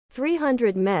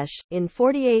300 mesh, in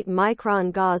 48 micron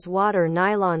gauze water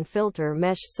nylon filter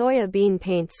mesh soya bean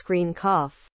paint screen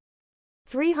cough.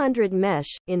 300 mesh,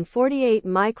 in 48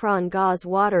 micron gauze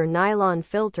water nylon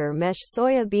filter mesh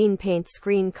soya bean paint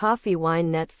screen coffee wine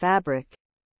net fabric.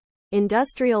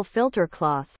 Industrial filter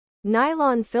cloth.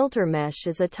 Nylon filter mesh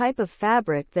is a type of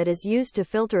fabric that is used to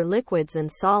filter liquids and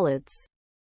solids.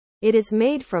 It is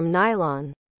made from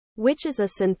nylon, which is a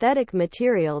synthetic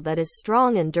material that is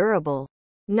strong and durable.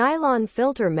 Nylon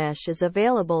filter mesh is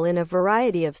available in a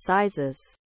variety of sizes,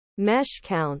 mesh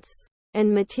counts,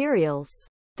 and materials.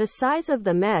 The size of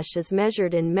the mesh is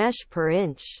measured in mesh per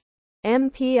inch,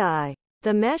 MPI.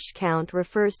 The mesh count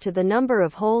refers to the number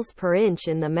of holes per inch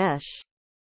in the mesh.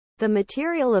 The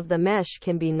material of the mesh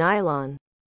can be nylon,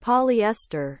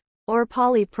 polyester, or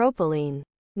polypropylene.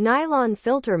 Nylon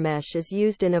filter mesh is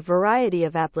used in a variety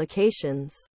of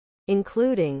applications,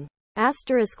 including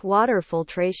water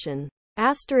filtration,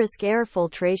 air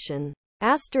filtration,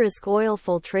 oil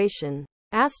filtration,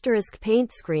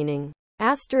 paint screening,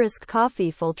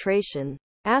 coffee filtration,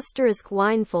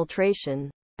 wine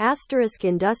filtration,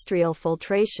 industrial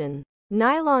filtration.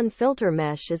 Nylon filter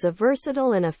mesh is a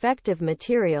versatile and effective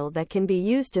material that can be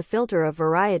used to filter a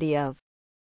variety of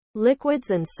liquids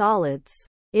and solids.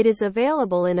 It is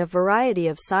available in a variety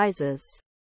of sizes,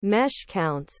 mesh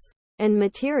counts, and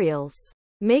materials,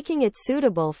 making it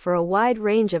suitable for a wide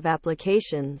range of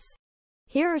applications.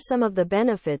 Here are some of the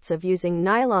benefits of using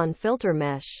nylon filter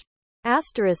mesh.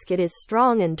 It is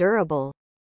strong and durable.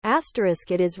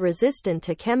 It is resistant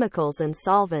to chemicals and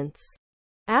solvents.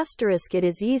 It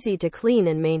is easy to clean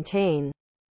and maintain.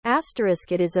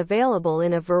 It is available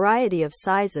in a variety of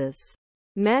sizes,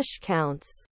 mesh counts,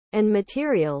 and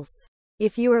materials.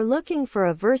 If you are looking for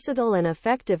a versatile and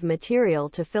effective material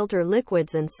to filter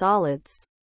liquids and solids,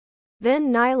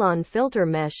 then nylon filter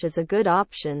mesh is a good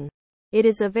option. It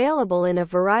is available in a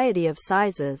variety of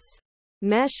sizes,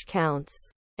 mesh counts,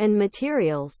 and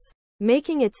materials,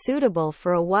 making it suitable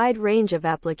for a wide range of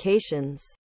applications.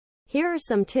 Here are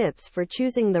some tips for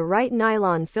choosing the right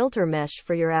nylon filter mesh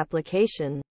for your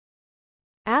application.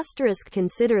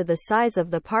 Consider the size of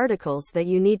the particles that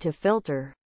you need to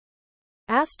filter.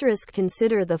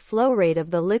 Consider the flow rate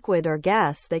of the liquid or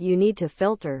gas that you need to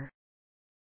filter.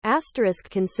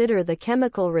 Consider the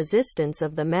chemical resistance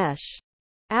of the mesh.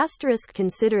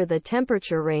 Consider the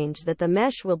temperature range that the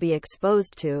mesh will be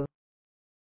exposed to.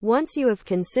 Once you have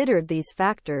considered these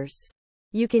factors,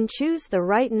 you can choose the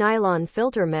right nylon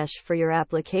filter mesh for your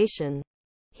application.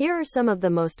 Here are some of the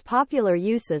most popular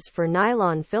uses for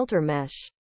nylon filter mesh.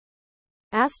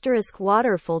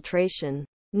 Water filtration.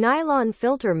 Nylon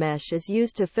filter mesh is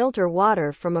used to filter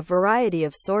water from a variety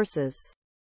of sources,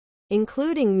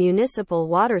 including municipal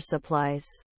water supplies,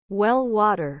 well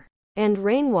water, and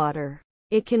rainwater.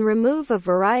 It can remove a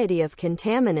variety of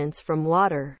contaminants from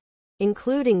water,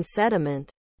 including sediment,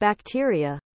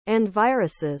 bacteria, and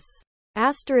viruses.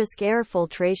 Air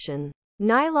filtration.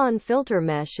 Nylon filter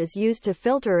mesh is used to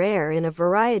filter air in a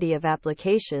variety of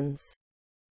applications,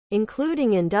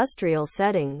 including industrial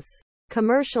settings,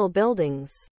 commercial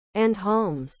buildings, and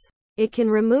homes. It can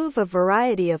remove a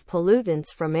variety of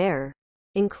pollutants from air,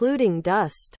 including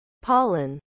dust,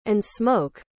 pollen, and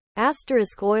smoke.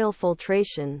 Oil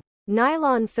filtration.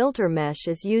 Nylon filter mesh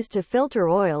is used to filter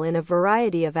oil in a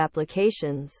variety of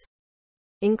applications,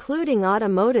 including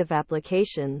automotive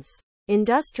applications,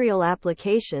 industrial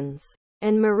applications,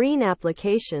 and marine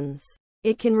applications.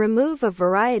 It can remove a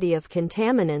variety of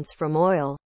contaminants from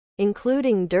oil,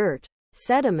 including dirt,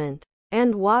 sediment,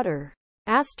 and water.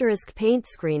 Paint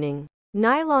screening.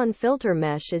 Nylon filter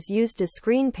mesh is used to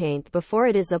screen paint before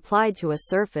it is applied to a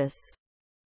surface.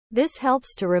 This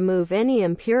helps to remove any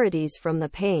impurities from the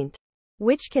paint,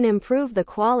 which can improve the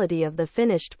quality of the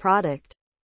finished product.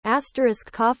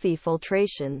 Coffee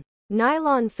filtration.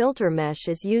 Nylon filter mesh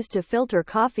is used to filter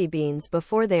coffee beans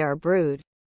before they are brewed.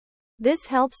 This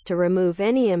helps to remove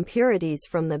any impurities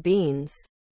from the beans,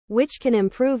 which can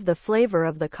improve the flavor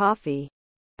of the coffee.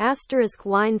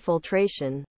 Wine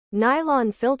filtration.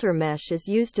 Nylon filter mesh is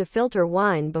used to filter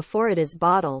wine before it is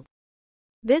bottled.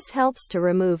 This helps to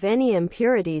remove any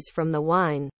impurities from the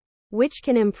wine, which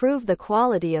can improve the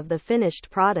quality of the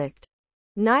finished product.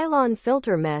 Nylon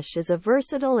filter mesh is a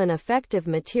versatile and effective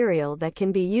material that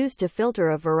can be used to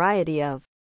filter a variety of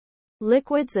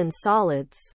liquids and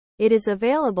solids. It is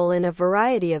available in a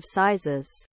variety of sizes,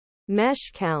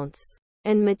 mesh counts,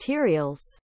 and materials,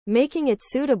 making it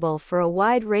suitable for a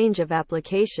wide range of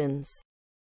applications.